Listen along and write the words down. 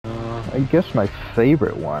I guess my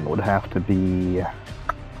favorite one would have to be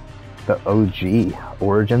the OG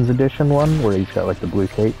Origins Edition one, where he's got like the blue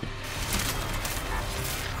cape.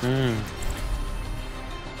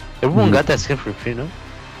 Everyone got that skin for free, no?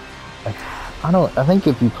 I think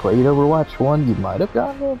if you played Overwatch 1, you might have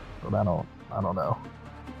gotten it, but I don't know.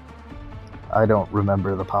 I don't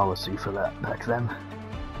remember the policy for that back then.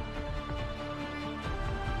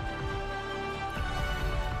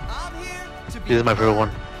 This is my favorite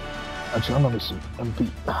one. Actually, let me see.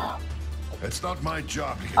 MP. It's not my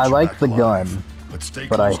job to get I you like back the alive, gun, stay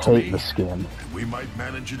but I close to hate me, the skin. and we might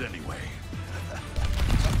manage it anyway.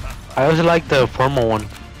 I also like the formal one.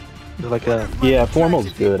 It's like a... Yeah,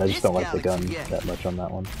 Formal's good. I just don't like the gun that much on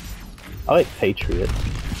that one. I like Patriot.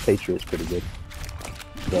 Patriot's pretty good.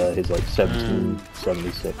 His like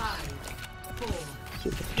 1776.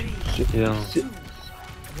 Yeah.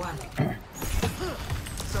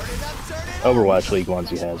 Overwatch League ones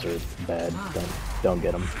he has are bad. Don't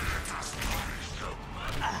get them.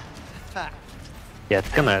 Yeah, it's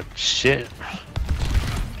kind of shit.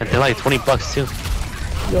 And they're like $20 too.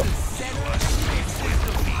 Yep.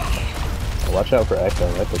 Watch out for Echo.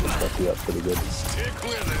 Echo can fuck you up pretty good.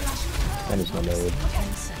 And he's no nade.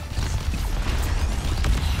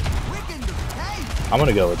 I'm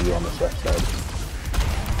gonna go with you on this left side.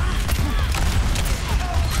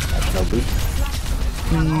 That's no boot.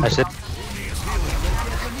 I said.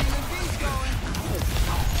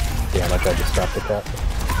 Damn, I tried to stop the cat.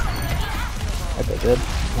 Okay, good.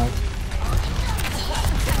 Nice.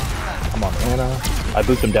 Come on, Anna. I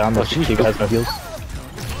booped him down, but she has no heals.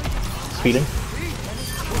 Speeding.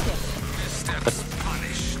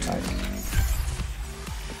 Nice.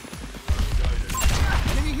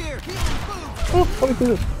 Oh, let me do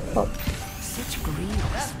this. Oh.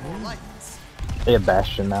 They have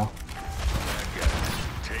Bastion now.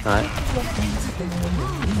 Alright.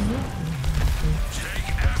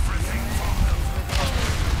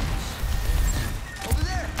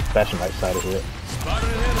 Bastion right side of it.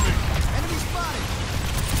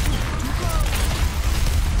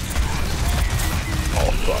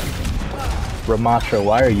 Oh fuck. Ramatra,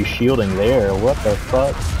 why are you shielding there? What the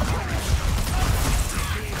fuck?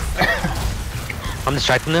 I'm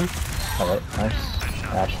distracting them. Alright, nice.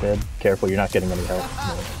 Ash dead. Careful, you're not getting any help.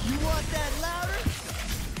 No.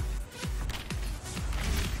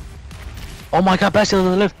 Oh my god, Bastion on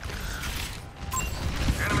the left.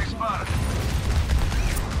 Enemy spotted.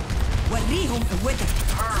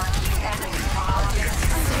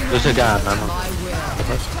 There's a guy, man.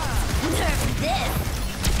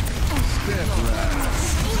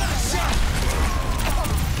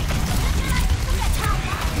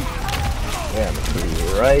 Yeah,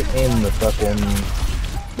 right in the fucking...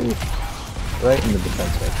 right in the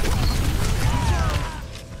defense matrix.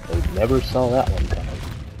 They never saw that one coming.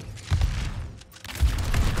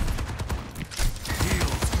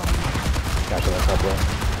 Gotcha, that's up there.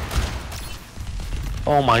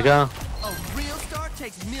 Oh my god.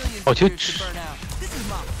 Oh, huge.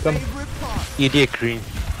 Come. Idiot green.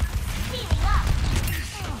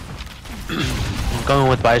 I'm going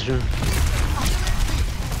with Bison.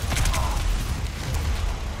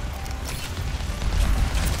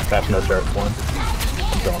 Fast no turret one.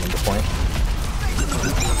 I'm throwing him to point.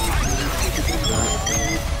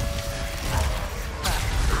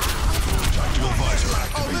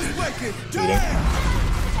 Beating.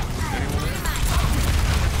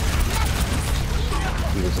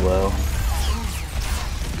 He was low.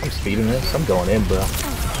 I'm speeding this. I'm going in, bro. Go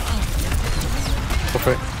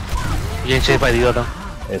for it. You're getting chased by the other.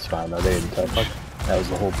 It's fine though. They didn't touch. That was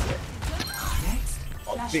the whole thing.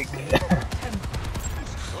 Oh, big.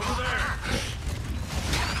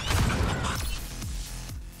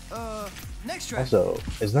 Also,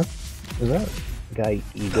 is that guy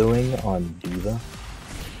egoing on Diva?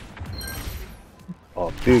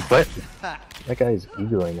 Oh, dude, What? that guy's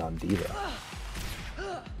egoing on Diva.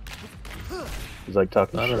 He's like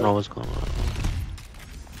talking I shit. don't know what's going on.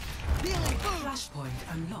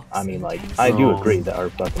 I mean, like, I do agree that our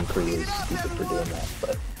fucking crew is stupid for doing that,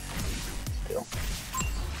 but still.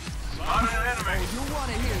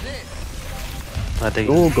 I think.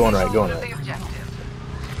 Ooh, going right, going right.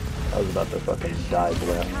 I was about to fucking dive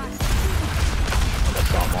left. I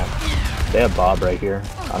saw him all. They have Bob right here.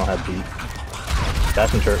 I don't have beat.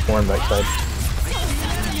 Passing turret form right side.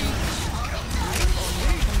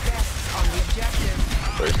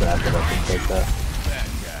 First gonna have to let them take that.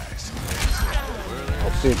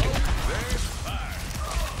 Oh, big.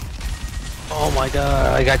 Oh my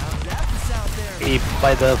god, I got ate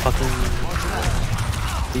by the fucking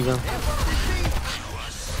Diva.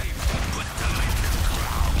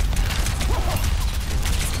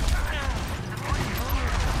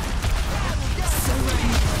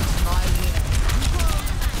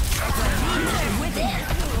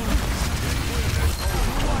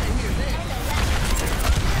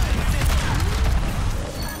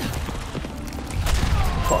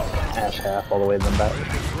 Ash half all the way to the back.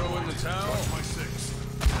 Throw in the towel. My six.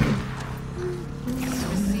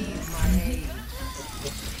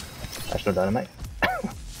 Ash no dynamite.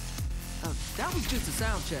 That was just a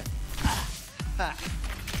sound check.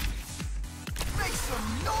 Make some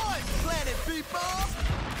noise, planet people!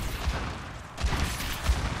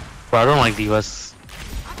 Bro, I don't like the US.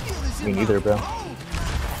 Me neither, bro.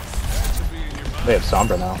 They have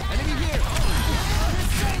Sombra now.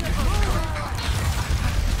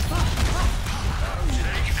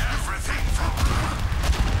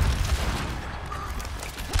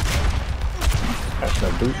 That's no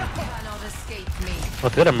boot. Oh,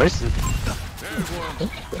 they got a Mercy.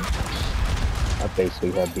 I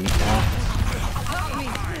basically have beat now.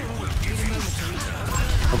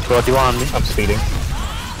 Bro, what do you want on me? I'm speeding.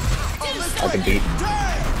 I can beat.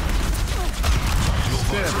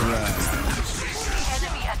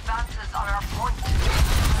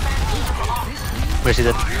 Mercy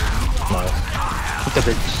dead. Nice. Hit the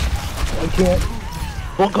bitch. I can't.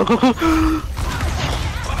 Oh, go, go, go!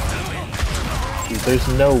 Dude, there's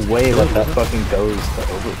no way that that fucking goes to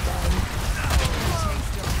overtime.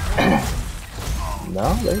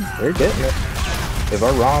 No, they're getting it. If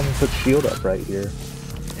our Rom puts shield up right here.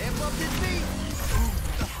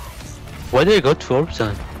 Why did it go to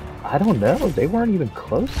overtime? I don't know. They weren't even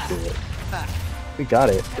close to it. We got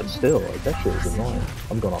it, but still, like, that shit was annoying.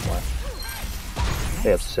 I'm going on left. They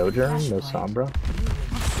have Sojourn, no Sombra.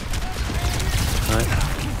 Alright.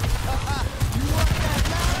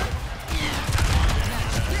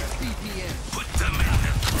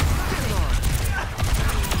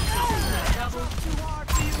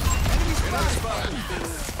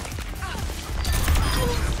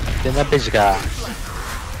 Then that bitch got...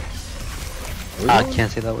 I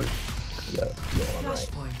can't say that word.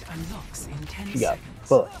 She got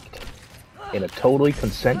fucked. In a totally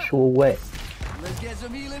consensual way.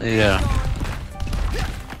 Yeah.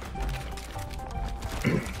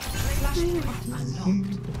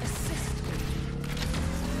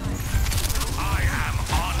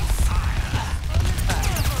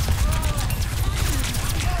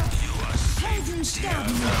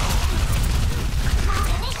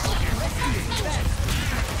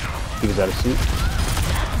 He was out of suit.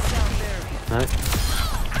 Alright.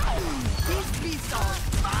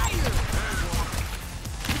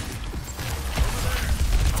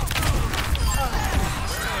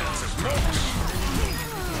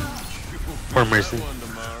 Poor Mercy.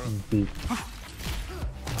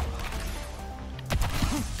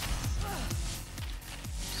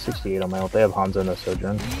 68 on my ult. They have Hanzo, no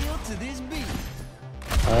Sojourn.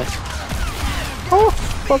 Alright. Oh,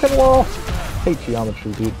 fucking wall. Hate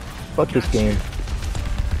geometry, dude. Fuck this game.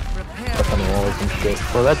 Fuck on the walls and shit.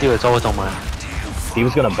 Well, that dude is always on mine. He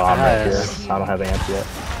was gonna bomb right here. Yes. I don't have amp yet.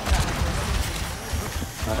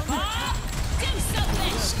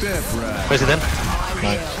 Where's he then?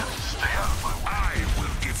 Nice.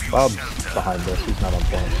 Bob's behind us. He's not on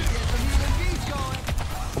point.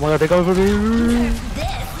 Oh my god, take over me!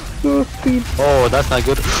 Oh, that's not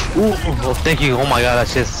good. Ooh, oh, thank you. Oh my god,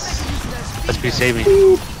 that's just... That's pretty saving.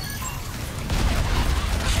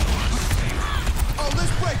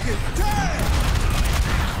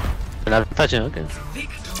 You're not touching, okay.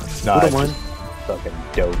 No, I Good one. just fucking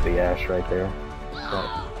dove the Ash right there.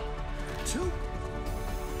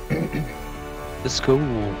 It's cool.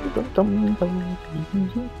 That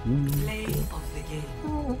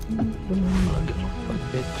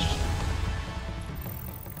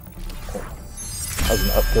was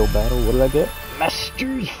an uphill battle. What did I get?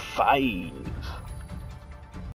 Master's 5.